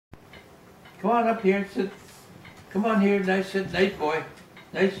Come on up here and sit. Come on here, nice, sit, nice boy.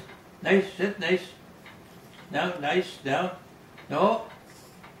 Nice, nice, sit, nice. Now, nice, down. No.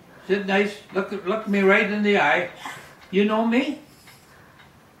 Sit nice. Look me right in the eye. You know me?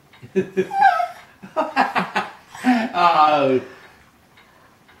 Oh.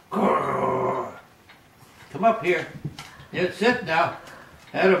 Come up here. Yeah, sit now.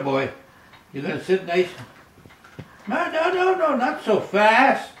 Attaboy. You're gonna sit nice. No, not so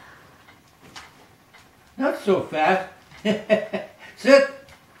fast. Not so fast. Sit.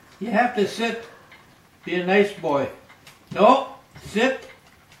 You have to sit. Be a nice boy. No, sit.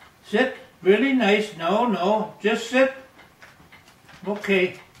 Sit. Really nice. No, just sit.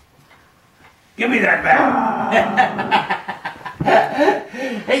 Okay. Give me that back.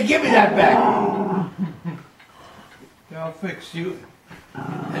 Hey, give me that back. I'll fix you.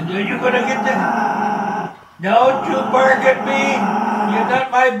 And then you're gonna get the... Don't you bark at me. You're not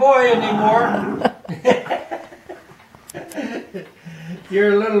my boy anymore.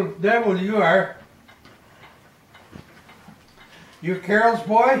 You're a little devil, you are. You're Carol's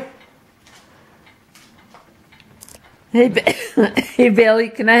boy? Hey, hey Bailey,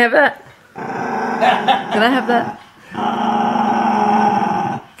 can I have that? Can I have that?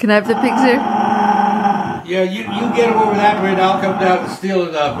 Can I have the pigs here? Yeah, you get him over that way and I'll come down and steal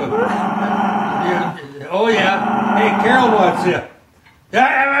it off him. Oh yeah. Hey, Carol wants you.